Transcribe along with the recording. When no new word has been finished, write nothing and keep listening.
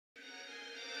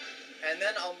and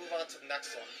then I'll move on to the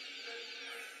next one.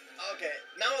 Okay,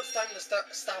 now it's time to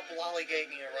stop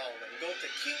lollygagging around and go to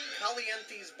King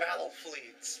Kaliente's battle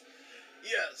fleets.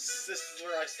 Yes, this is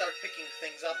where I start picking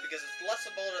things up because it's less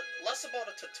about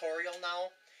a tutorial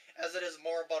now, as it is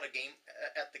more about the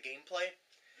gameplay.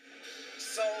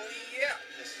 So yeah,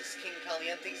 this is King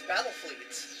Kaliente's battle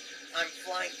fleet. I'm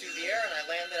flying through the air and I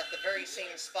landed at the very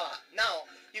same spot. Now,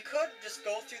 you could just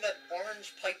go through that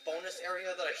orange pipe bonus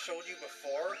area that I showed you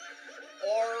before,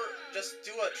 or just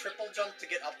do a triple jump to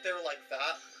get up there like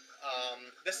that.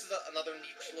 This is another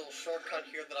neat little shortcut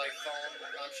here that I found.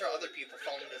 I'm sure other people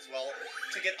found it as well,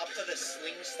 to get up to this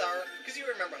sling star. Because you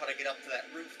remember how to get up to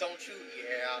that roof, don't you?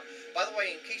 Yeah. By the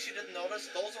way, in case you didn't notice,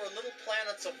 those were little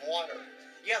planets of water.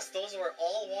 Yes, those were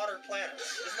all water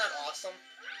planets. Isn't that awesome?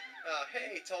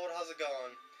 Hey Toad, how's it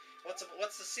going?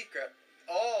 What's the secret?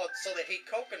 Oh, so they hate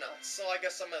coconuts. So I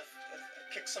guess I'm gonna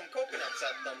kick some coconuts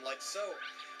at them, like so.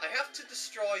 I have to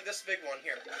destroy this big one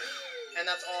here. And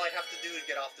that's all I have to do to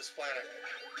get off this planet.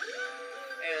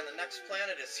 And the next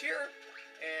planet is here.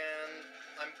 And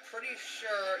I'm pretty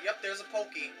sure... Yep, there's a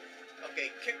pokey. Okay,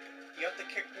 you have to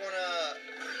kick one,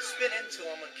 spin into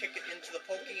him and kick it into the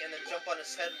pokey and then jump on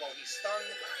his head while he's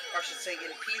stunned. Or I should say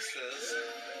in pieces.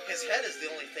 His head is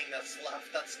the only thing that's left.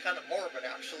 That's kind of morbid,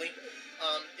 actually.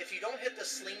 If you don't hit the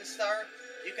sling star,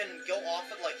 you can go off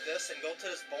it like this and go to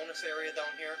this bonus area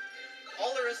down here.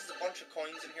 All there is a bunch of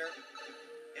coins in here.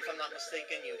 If I'm not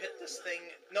mistaken, you hit this thing.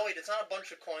 No, wait, it's not a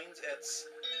bunch of coins. It's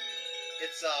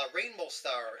a rainbow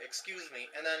star. Excuse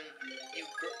me. And then you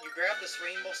grab this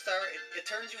rainbow star. It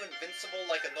turns you invincible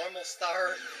like a normal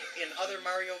star in other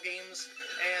Mario games,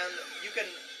 and you can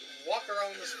walk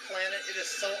around this planet. It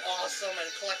is so awesome, and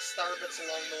collect star bits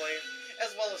along the way,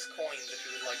 as well as coins if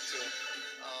you would like to.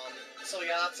 So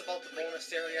yeah, that's about the bonus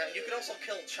area. You can also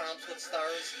kill chomps with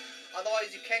stars.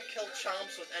 Otherwise, you can't kill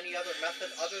chomps with any other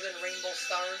method other than rainbow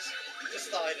stars.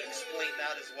 Just thought I'd explain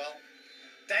that as well.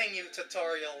 Dang you,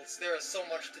 tutorials! There is so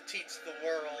much to teach the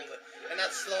world, and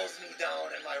that slows me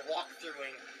down in my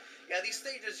walkthroughing. Yeah, these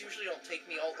stages usually don't take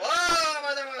me all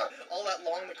that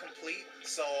long to complete,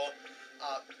 so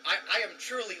I was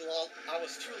truly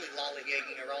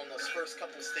lollygagging around those first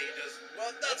couple stages,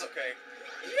 but that's okay.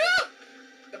 Yeah!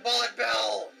 The bullet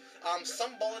bill!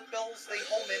 Some bullet bills, they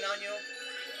home in on you,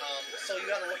 so you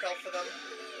gotta look out for them.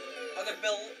 Other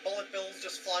bullet bills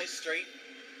just fly straight.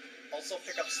 Also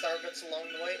pick up star bits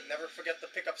along the way. Never forget to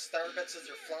pick up star bits as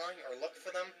you're flying, or look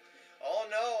for them. Oh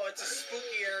no, it's a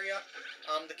spooky area.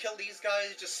 To kill these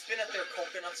guys, just spin at their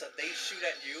coconuts that they shoot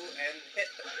at you, and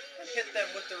hit them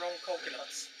with their own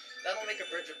coconuts. That'll make a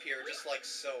bridge appear, just like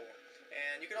so.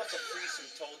 And you can also free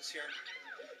some toads here.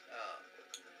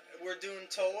 We're doing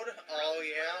Toad. Oh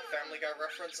yeah, Family Guy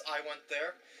reference. I went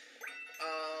there.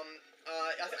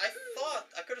 I thought,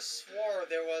 I could have swore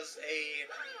there was a,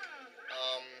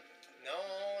 no,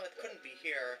 it couldn't be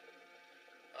here.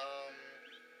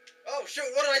 Oh shoot,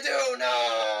 what did I do?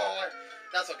 No!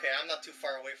 That's okay, I'm not too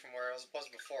far away from where I was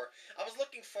before. I was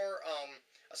looking for,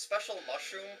 a special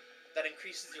mushroom that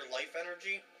increases your life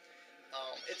energy.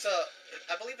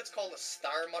 I believe it's called a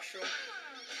star mushroom.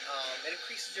 It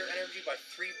increases your energy by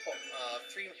 3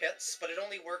 hits, but it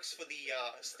only works for the,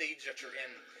 stage that you're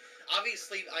in.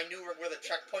 Obviously, I knew where the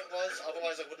checkpoint was,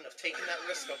 otherwise I wouldn't have taken that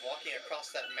risk of walking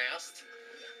across that mast.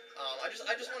 I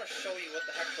just want to show you what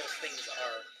the heck those things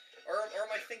are. Or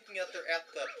am I thinking that they're at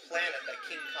the planet that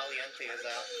King Kaliente is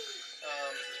at?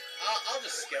 I'll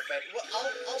just skip it. Well,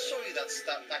 I'll show you that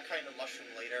kind of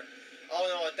mushroom later. Oh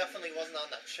no, it definitely wasn't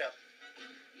on that chip.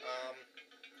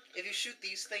 If you shoot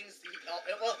these things,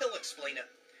 well, he'll explain it.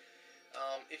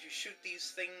 If you shoot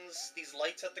these things, these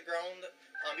lights at the ground,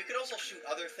 you can also shoot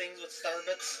other things with star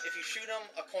bits. If you shoot them,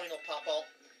 a coin will pop out.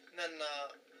 And then,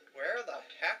 where the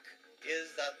heck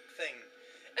is that thing?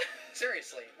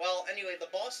 Seriously. Well, anyway, the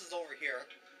boss is over here.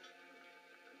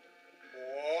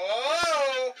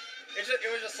 Whoa! It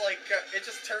was just like, it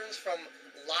just turns from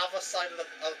lava side of the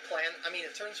planet. I mean,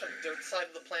 it turns from dirt side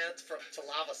of the planet to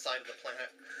lava side of the planet.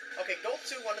 Okay, go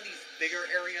to one of these bigger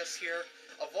areas here.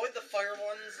 Avoid the fire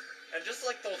ones. And just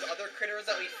like those other critters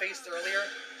that we faced earlier,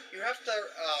 you have to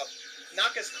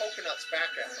knock his coconuts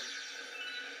back at him.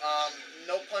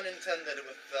 No pun intended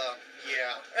with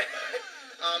yeah.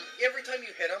 Every time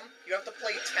you hit him, you have to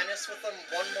play tennis with him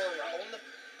one more round.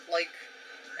 Like,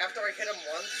 after I hit him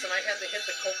once, and I had to hit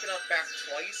the coconut back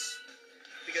twice,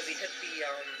 because he hit the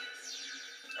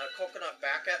coconut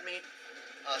back at me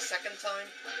second time,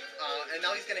 and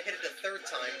now he's going to hit it a third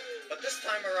time. But this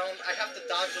time around, I have to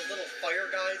dodge those little fire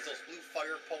guys, those blue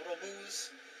fire Podoboos.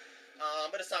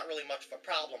 But it's not really much of a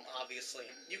problem, obviously.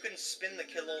 You can spin to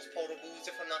kill those Podoboos,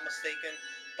 if I'm not mistaken,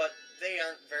 but they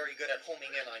aren't very good at homing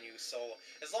in on you, so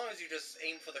as long as you just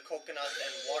aim for the coconut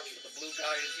and watch for the blue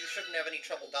guys, you shouldn't have any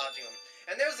trouble dodging them.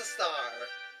 And there's a star!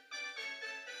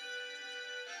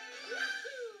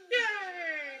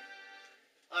 Yay!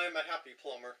 I'm a happy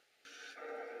plumber.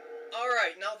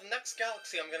 Alright, now the next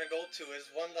galaxy I'm going to go to is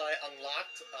one that I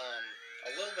unlocked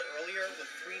a little bit earlier with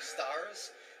 3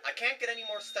 stars. I can't get any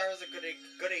more stars at Good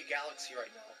A Galaxy right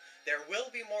now. There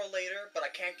will be more later, but I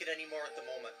can't get any more at the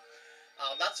moment.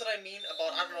 That's what I mean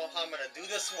about I don't know how I'm going to do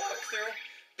this walkthrough,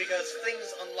 because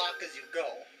things unlock as you go.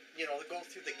 You know, go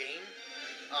through the game,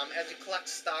 as you collect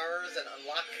stars and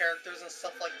unlock characters and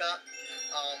stuff like that.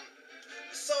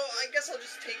 So I guess I'll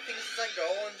just take things as I go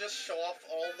and just show off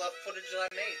all the footage that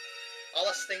I made.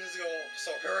 Unless things go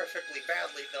so horrifically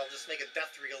badly that I'll just make a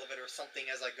death reel of it or something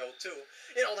as I go too.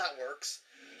 You know, that works.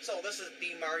 So this is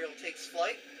B. Mario Takes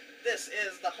Flight. This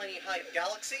is the Honeyhive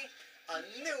Galaxy. A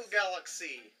new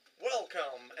galaxy.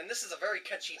 Welcome. And this is a very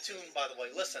catchy tune, by the way.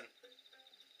 Listen.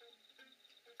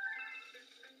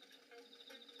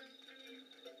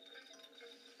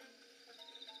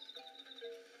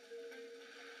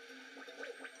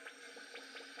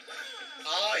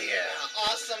 Oh yeah,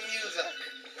 awesome music.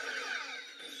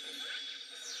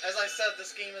 As I said,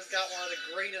 this game has got one of the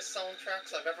greatest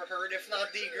soundtracks I've ever heard, if not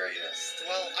the greatest.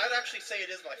 Well, I'd actually say it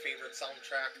is my favorite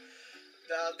soundtrack.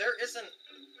 There isn't...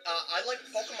 I like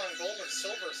Pokemon Gold and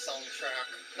Silver soundtrack,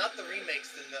 not the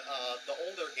remakes in the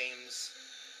older games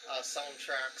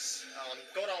soundtracks.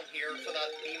 Go down here for that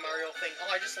B Mario thing.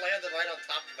 Oh, I just landed right on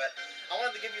top of it. I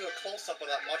wanted to give you a close-up of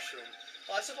that mushroom.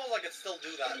 Well, I suppose I could still do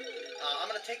that. I'm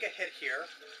going to take a hit here,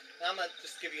 and I'm going to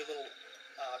just give you a little...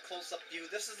 close-up view.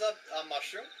 This is a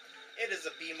mushroom. It is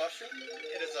a bee mushroom.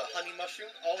 It is a honey mushroom.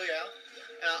 Oh yeah.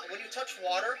 When you touch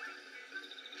water,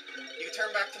 you turn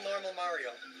back to normal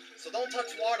Mario. So don't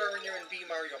touch water when you're in Bee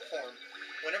Mario form.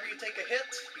 Whenever you take a hit,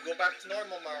 you go back to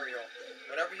normal Mario.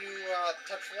 Whenever you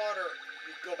touch water,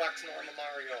 you go back to normal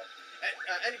Mario.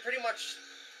 And pretty much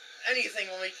anything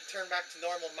will make you turn back to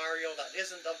normal Mario that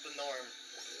isn't of the norm.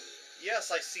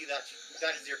 Yes, I see that.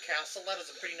 That is your castle. That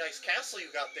is a pretty nice castle you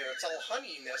got there. It's all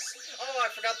honeyness. Oh, I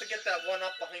forgot to get that one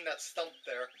up behind that stump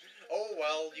there. Oh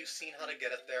well, you've seen how to get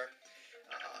it there.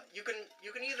 You can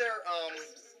either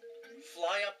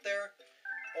fly up there,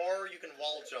 or you can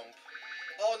wall jump.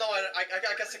 Oh no, I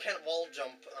guess I can't wall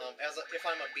jump if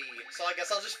I'm a bee. So I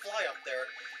guess I'll just fly up there.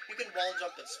 You can wall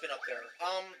jump and spin up there.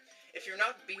 If you're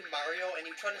not Bee Mario and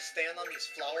you try to stand on these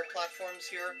flower platforms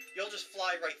here, you'll just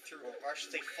fly right through them. Or I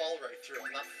should say fall right through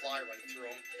them, not fly right through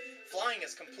them. Flying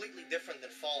is completely different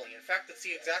than falling. In fact, it's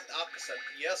the exact opposite.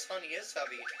 Yes, honey is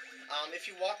heavy. If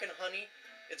you walk in honey,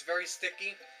 it's very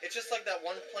sticky. It's just like that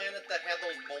one planet that had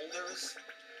those boulders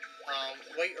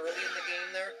way early in the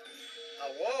game there.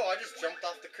 Whoa, I just jumped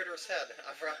off the critter's head.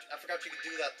 I forgot you could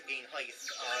do that to gain height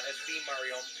as Bee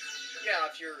Mario. Yeah,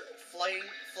 if you're flying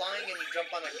and you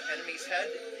jump on an enemy's head,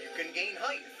 you can gain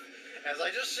height, as I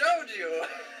just showed you.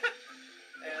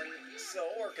 And so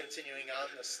we're continuing on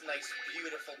this nice,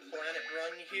 beautiful planet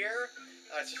run here.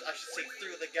 I should say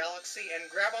through the galaxy, and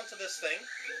grab onto this thing.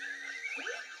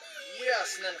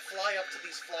 Yes, and then fly up to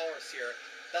these flowers here.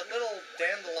 That little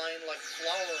dandelion-like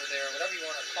flower there, whatever you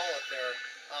want to call it there,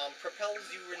 propels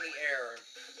you in the air.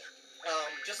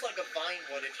 Just like a vine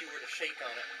would if you were to shake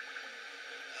on it.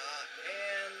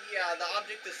 And yeah, the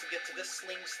object is to get to this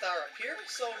sling star up here,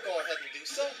 so go ahead and do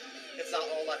so. It's not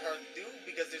all that hard to do,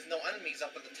 because there's no enemies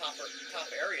up at the top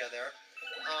area there.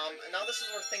 And now this is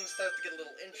where things start to get a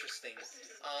little interesting.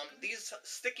 These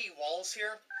sticky walls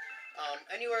here,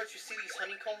 anywhere that you see these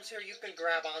honeycombs here, you can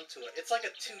grab onto it. It's like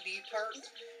a 2D part.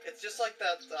 It's just like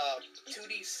that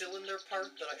 2D cylinder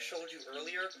part that I showed you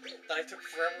earlier, that I took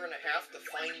forever and a half to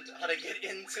find how to get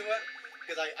into it.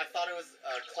 Because I thought it was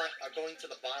going to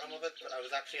the bottom of it, but I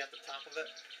was actually at the top of it.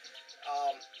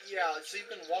 Yeah, so you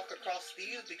can walk across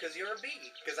these because you're a bee.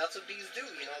 Because that's what bees do,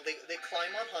 you know. They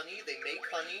climb on honey, they make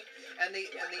honey, and they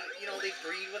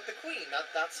breed with the queen.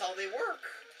 That's how they work.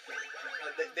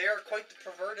 They are quite the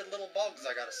perverted little bugs,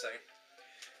 I gotta say.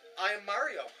 I am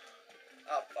Mario.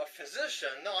 A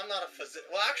physician? No, I'm not a physician.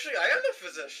 Well, actually, I am a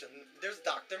physician. There's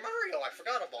Dr. Mario. I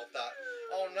forgot about that.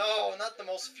 Oh no, not the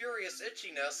most furious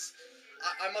itchiness.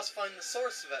 I must find the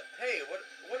source of it. Hey,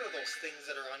 what are those things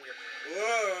that are on your...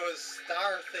 Whoa,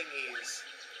 star thingies.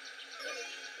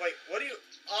 Wait, what do you...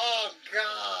 Oh,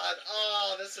 God.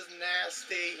 Oh, this is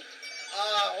nasty.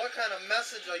 Oh, what kind of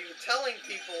message are you telling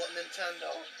people at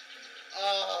Nintendo?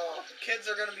 Oh, kids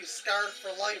are going to be scarred for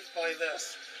life by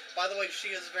this. By the way,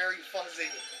 she is very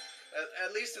fuzzy.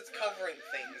 At least it's covering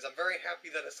things. I'm very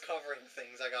happy that it's covering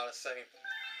things, I gotta say.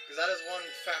 Because that is one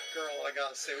fat girl, I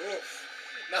gotta say. Oof.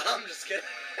 No, I'm just kidding.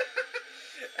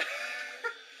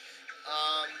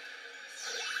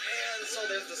 And so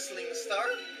there's the Sling Star.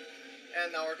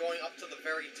 And now we're going up to the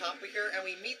very top of here, and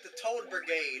we meet the Toad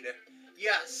Brigade.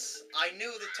 Yes, I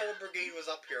knew the Toad Brigade was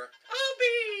up here. I'll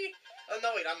be... Oh,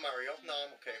 no, wait, I'm Mario. No,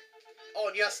 I'm okay. Oh,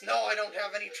 and yes, no, I don't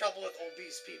have any trouble with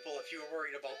obese people, if you were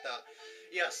worried about that.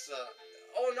 Yes,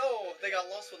 oh no, they got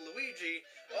lost with Luigi.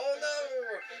 Oh no!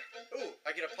 Ooh,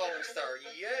 I get a Power Star.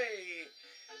 Yay!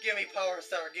 Give me Power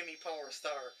Star, give me Power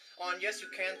Star. Oh, and yes, you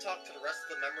can talk to the rest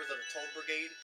of the members of the Toad Brigade.